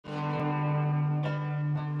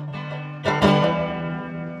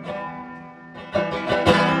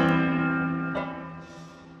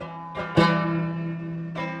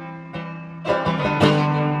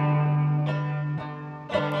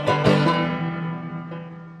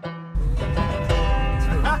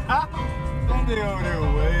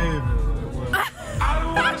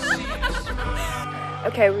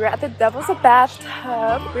Okay, we're at the Devils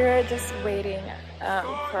Bathtub. We're just waiting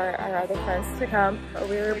for our other friends to come.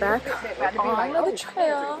 We're back on the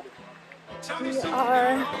trail. We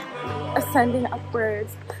are ascending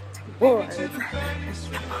upwards towards the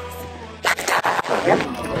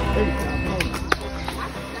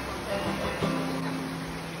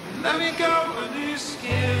Let me go under your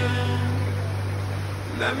skin.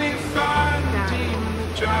 Let me find the demon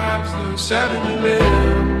that drives those 7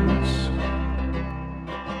 limbs.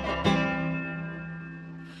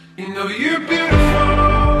 You know you're beautiful.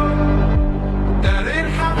 That ain't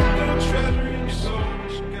how the treasure in your soul.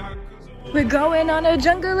 We're going on a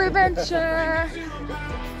jungle adventure.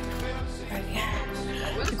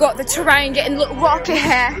 We've got the terrain getting a little rocky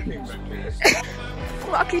here.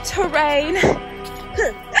 Rocky terrain.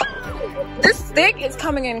 This thing is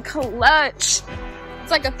coming in clutch.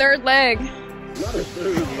 It's like a third leg. Not a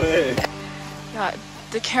third leg. God,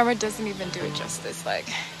 the camera doesn't even do it justice. Like,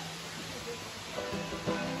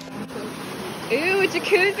 ooh,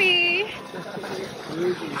 jacuzzi.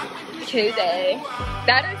 Jacuzzi.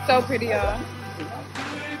 That is so pretty, y'all.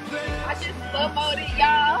 I just slow-moed it,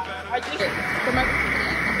 y'all.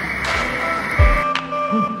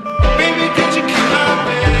 Baby, could you keep my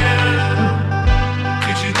man?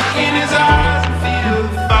 Could you look in his eyes and feel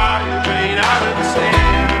the fire drain out of his hand?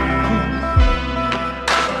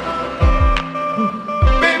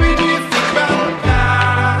 Baby, do you think about the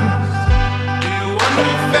past? Do you wonder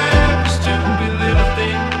if every stupid little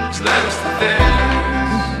things led us to this?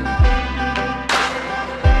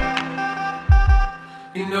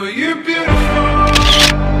 You know you're beautiful.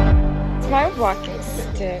 It's my walking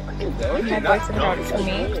stick. My boyfriend brought it for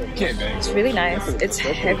me. It's really nice. It's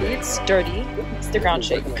heavy. It's sturdy. It's the ground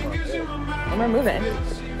shake. And we're moving.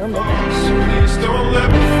 We're moving. So please don't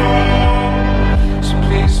let me fall. So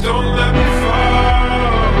please don't let me fall.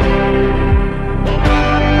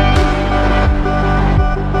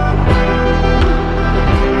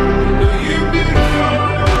 You know you're beautiful.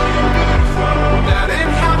 You're beautiful. That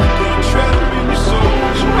ain't how the good treasure in your soul.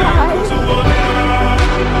 You gotta go to one and all.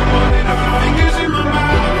 One and all. Fingers in my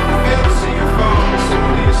mouth. Fail to see your fall. So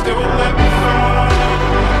please don't let me fall.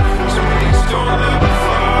 So please don't let me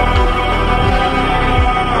fall.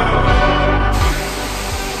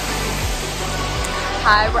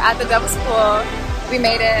 Hi, we're at the Devil's Pool. We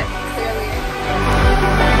made it, clearly.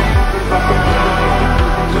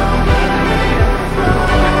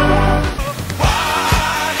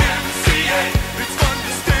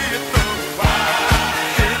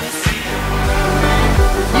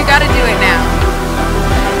 You gotta do it now.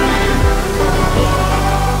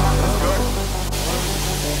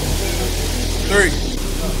 Three.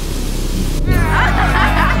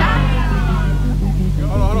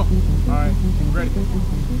 Hold on. Alright, ready.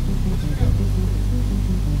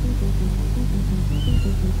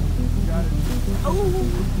 Got it. Oh.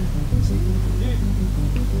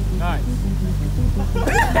 Nice.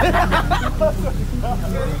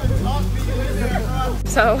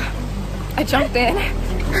 So, I jumped in.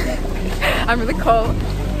 I'm really cold.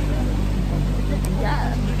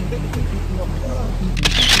 Yeah.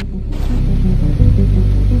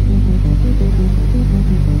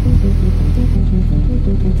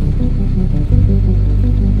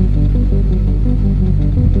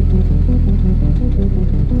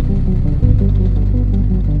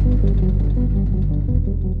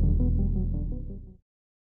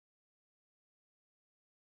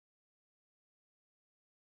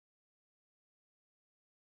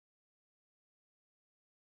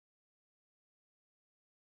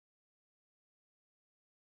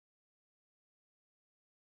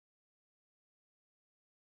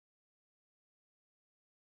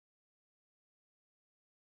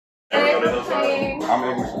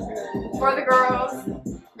 For the girls,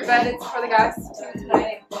 but it's for the guys too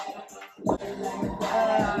tonight.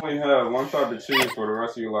 You have one shot to choose for the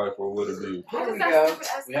rest of your life, or would it be? Here we go.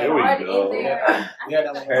 Here we go.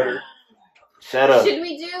 Yeah, Shut up. Should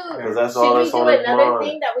we do? Because that's all that's on his another mind.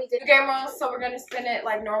 thing that we did? Game rules, so we're gonna spin it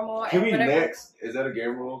like normal. Can we whatever. next? Is that a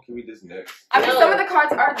game rule? Can we just next? I mean, some of the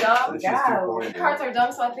cards are dumb. It's just 2 points. The cards are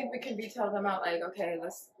dumb, so I think we can detail them out. Like, okay,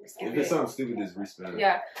 let's skip If it. it's something stupid, just respin it.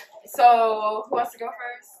 Yeah. So who wants to go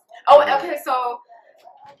first? Oh, okay. So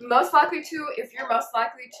most likely to, if you're most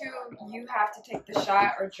likely to, you have to take the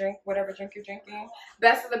shot or drink whatever drink you're drinking.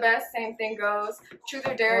 Best of the best, same thing goes. Truth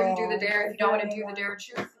or dare, you do the dare. If you don't want to do the dare or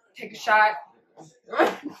truth, take a shot.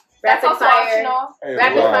 That's also optional.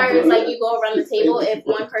 Rapid fire is like you go around the table. If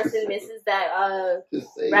one person misses that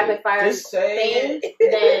rapid fire thing,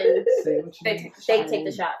 then They take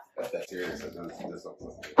the shot. That's that serious.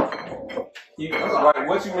 Like,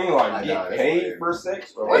 what you mean, like get paid for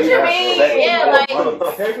sex? Or What you mean? Yeah, like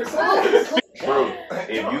paid for sex? True.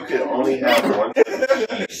 If you could only have one.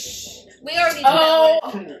 we already. Oh,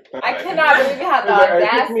 I cannot believe you had the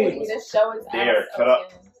audacity to show his ass. There, cut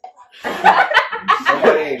up. again.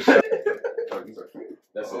 Somebody ain't shut.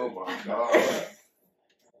 That's Oh it. my god.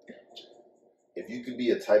 If you could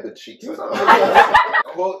be a type of cheek, what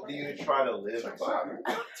quote do you try to live by?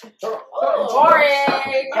 Boring.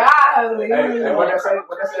 Golly. Hey, what that say?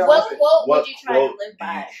 What quote What would you try to quote live do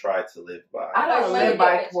by? you try to live by? I don't live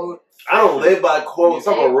by quotes. I don't live by quotes.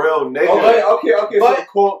 I'm a real nigga. Okay. But- So a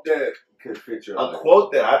quote that could fit your A life.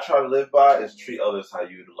 quote that I try to live by is treat others how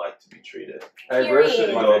you would like to be treated. Hey, real shit.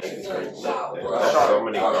 You Period. know, that's so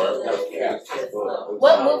many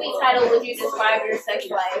What movie title would you describe your sex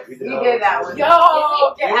life? We We did that one.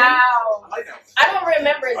 Yo, get out. I don't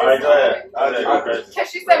remember this. All right, go ahead. I'll let you first. Cause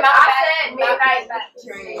she said I said midnight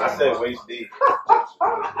dream. I said waist deep.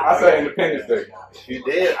 I say Independence Day. You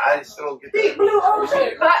did. I still don't get Deep that. blue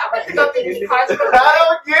ocean. But I went to go through these cards. I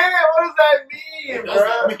don't get it. What does that mean,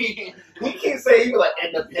 bro? He can't say he was like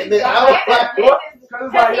independent. I was like, what?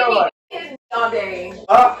 Cause like, yo, like, All day. Is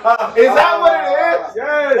that what it is?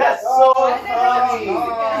 yes. That's so funny.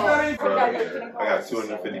 I got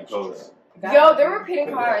 250 codes. Yo, they're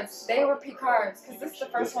repeating cards. They repeat cards because this is the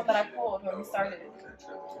first one that I pulled when we started.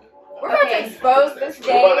 We're about to expose this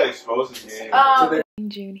We're about to game. expose this game.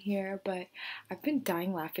 June here, but I've been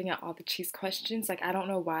dying laughing at all the cheese questions. Like, I don't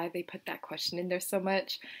know why they put that question in there so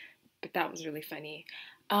much, but that was really funny.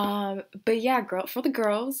 But yeah, for the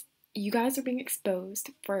girls, you guys are being exposed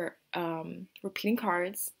for repeating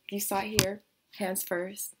cards. You saw it here. Hands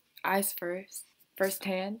first, eyes first, first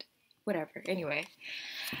hand, whatever. Anyway,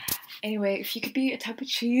 if you could be a type of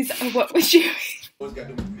cheese, what would you be?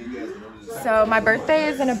 So my birthday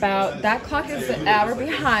is in about, that clock is an hour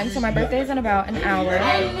behind, so my birthday is in about an hour.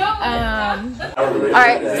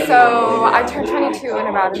 Alright, so I turn 22 in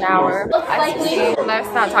about an hour.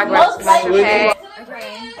 Let's not talk about too much, okay?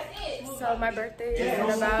 Okay, so my birthday is in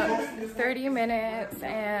about 30 minutes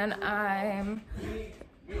and I'm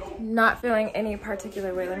not feeling any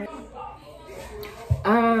particular way. Let me...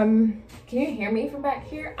 Can you hear me from back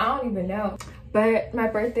here? I don't even know. But my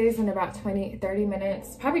birthday is in about 30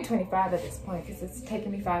 minutes, probably 25 at this point because it's taken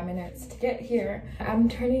me 5 minutes to get here. I'm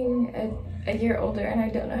turning a year older and I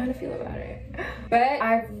don't know how to feel about it. But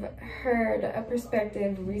I've heard a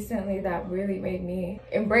perspective recently that really made me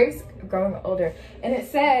embrace growing older. And it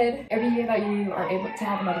said every year that you are able to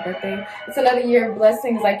have another birthday, it's another year of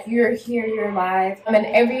blessings, like you're here, you're alive. And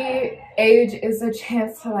every age is a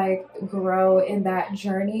chance to like grow in that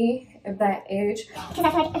journey of that age. Because I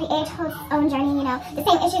feel like every age holds its own journey, you know. The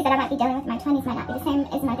same issues that I might be dealing with in my 20s might not be the same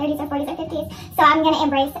as in my 30s or 40s or 50s. So I'm going to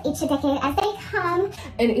embrace each decade as they come.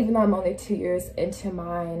 And even though I'm only 2 years into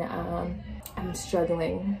mine, I'm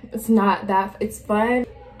struggling. It's not that, it's fun.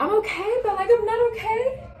 I'm okay, but like I'm not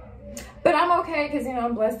okay. But I'm okay because, you know,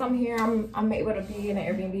 I'm blessed I'm here. I'm able to be in an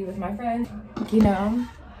Airbnb with my friends, you know.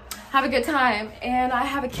 Have a good time. And I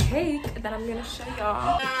have a cake that I'm going to show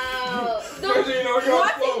y'all.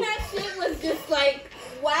 Watching that shit was just like,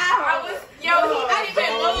 wow. I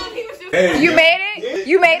didn't know if he was just. Hey, You made it?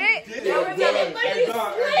 You made it? You made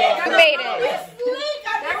it.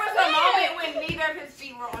 There was a moment when neither of his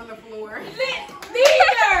feet were on the floor.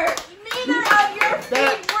 Neither of your feet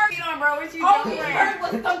were. Feet on, bro. What you All we doing? heard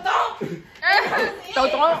was thump. That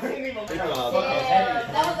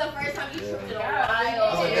was the first time you tripped in a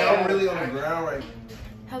while. I'm really on the ground right now.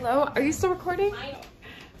 Hello? Are you still recording?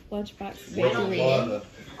 Lunchbox Bakery.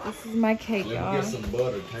 This is my cake, y'all. Get some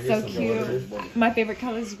butter. Can I So get some cute. butter? My favorite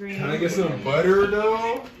color is green. Can I get some butter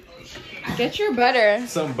though? Get your butter.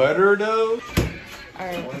 Some butter though?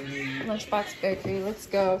 Alright. Lunchbox Bakery. Let's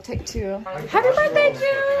go. Take 2. Happy birthday,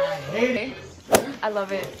 June! I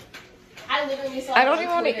love it. I literally saw I don't even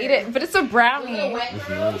want to eat it, but it's a brownie.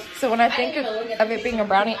 So when I think of it being a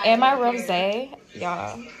brownie and my rosé,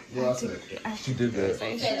 y'all. Yeah, she did that. She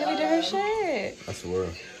really did her shit. I swear.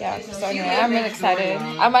 Yeah, so anyway, I'm really excited.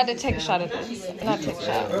 I'm about to take a shot of this. Not take a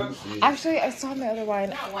shot. Actually, I saw my other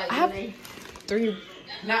wine. I have 3.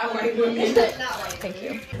 Not white women. Thank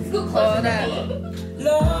you. Hold up.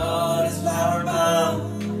 Lord is firebomb.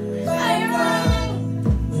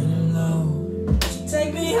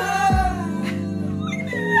 Take me home.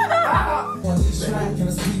 Can I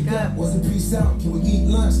speak up? What's the peace out? Can we eat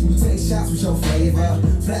lunch? Can we take shots with your flavor?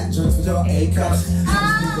 Flat drinks with your A cups.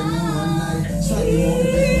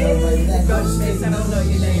 Go to space, I don't know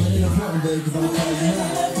your name.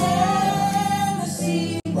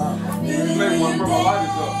 Play one from my life,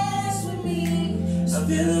 though.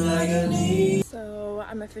 feeling like I need. So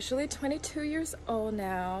I'm officially 22 years old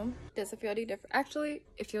now. Does it feel any different? Actually,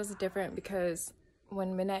 it feels different because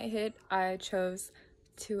when midnight hit, I chose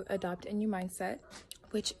to adopt a new mindset,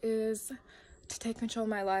 which is to take control of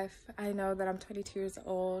my life. I know that I'm 22 years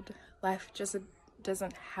old. Life just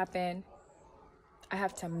doesn't happen. I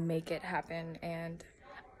have to make it happen, and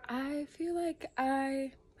I feel like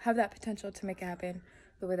I have that potential to make it happen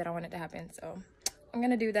the way that I want it to happen. So I'm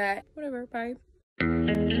gonna do that. Whatever, bye.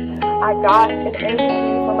 I got an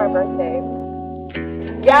Airbnb for my birthday.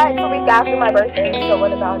 Yeah, it's a week after my birthday, so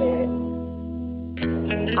what about it?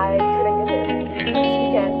 I couldn't get it this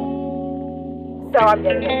weekend, so I'm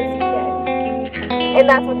getting it this weekend. And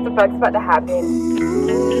that's what the fuck's about to happen.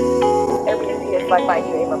 Airbnb is like my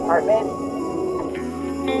dream apartment.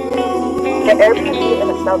 The Airbnb in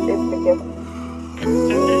itself is the gift.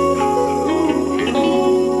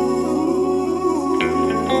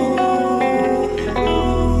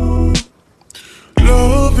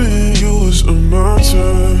 Loving you is a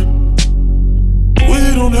mountain. We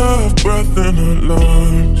don't have breath in our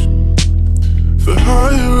lungs. The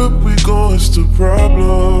higher up we go, it's the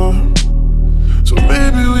problem. So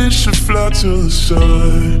maybe we should fly to the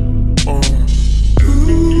sun.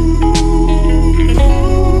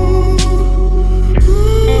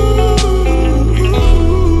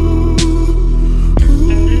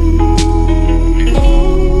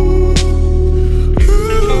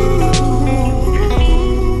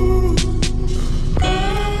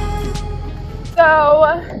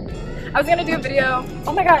 I was gonna do a video.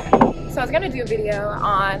 Oh my god. So I was gonna do a video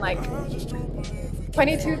on like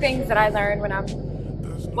 22 things that I learned when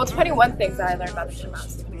well, 21 things that I learned about the time I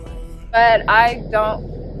was 21. But I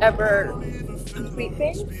don't ever complete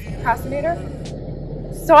things, procrastinator.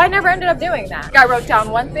 So I never ended up doing that. I wrote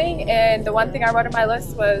down one thing, and the one thing I wrote on my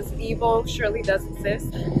list was evil surely does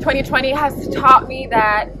exist. 2020 has taught me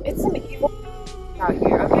that it's an evil out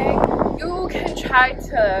here, okay? You can try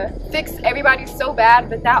to fix everybody so bad,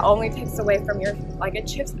 but that only takes away from your, like, it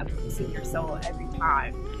chips a piece of your soul every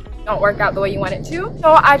time. Don't work out the way you want it to.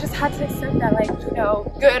 So I just had to accept that, like, you know,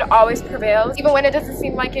 good always prevails, even when it doesn't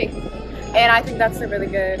seem like it. And I think that's a really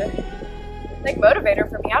good, like, motivator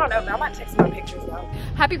for me. I don't know, but I might take some more pictures though.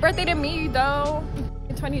 Happy birthday to me though.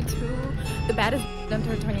 22, the baddest done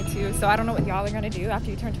turned 22. So I don't know what y'all are gonna do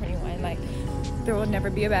after you turn 21. Like, there will never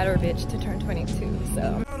be a badder bitch to turn 22.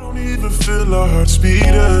 So I don't even feel our hearts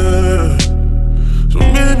beating. So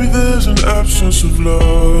maybe there's an absence of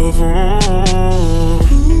love.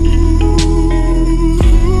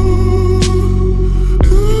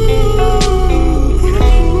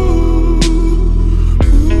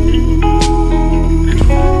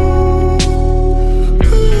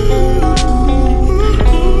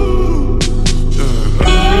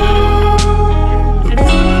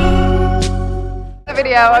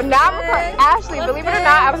 now I'm recording. Ashley, believe it or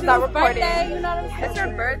not, I was not recording. It's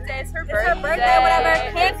her birthday. It's her birthday. It's her birthday, whatever.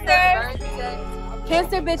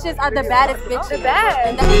 Cancer bitches are the baddest bitches. The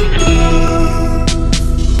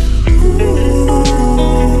best.